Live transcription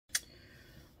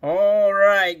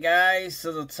Alright guys,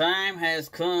 so the time has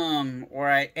come where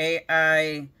I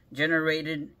AI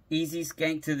generated easy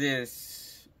Skank To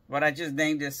This. What I just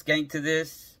named is Skank To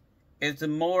This. It's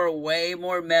way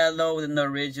more mellow than the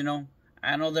original.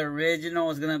 I know the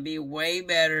original is gonna be way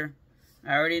better.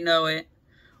 I already know it.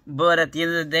 But at the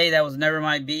end of the day, that was never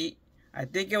my beat. I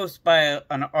think it was by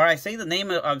I say the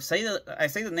name of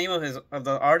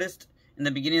the artist in the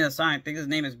beginning of the song. I think his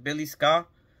name is Billy Ska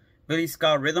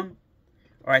Rhythm.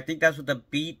 Or I think that's what the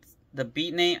beat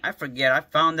name. I forget. I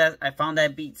found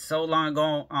that beat so long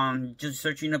ago just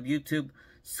searching up YouTube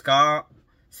ska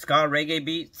reggae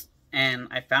beats, and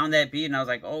I found that beat and I was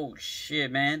like, oh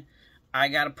shit, man, I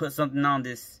gotta put something on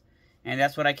this, and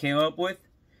that's what I came up with.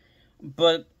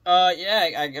 But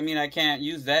yeah, I mean I can't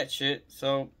use that shit,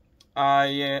 so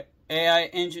I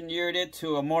AI engineered it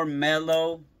to a more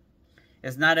mellow.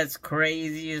 It's not as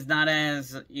crazy, it's not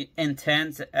as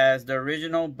intense as the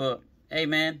original, but hey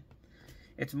man,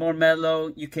 it's more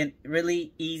mellow. You can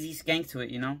really easy skank to it,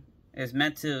 you know? It's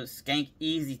meant to skank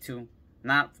easy to.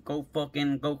 Not go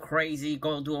crazy,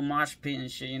 go do a mosh pit and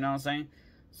shit, you know what I'm saying?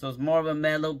 So it's more of a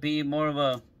mellow beat, more of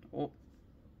a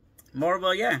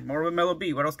mellow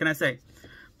beat. What else can I say?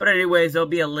 But anyways, there'll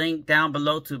be a link down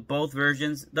below to both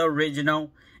versions, the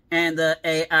original and the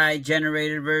AI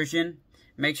generated version.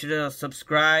 Make sure to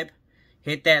subscribe.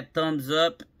 Hit that thumbs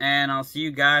up, and I'll see you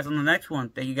guys on the next one.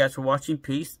 Thank you guys for watching.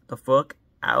 Peace the fuck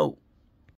out.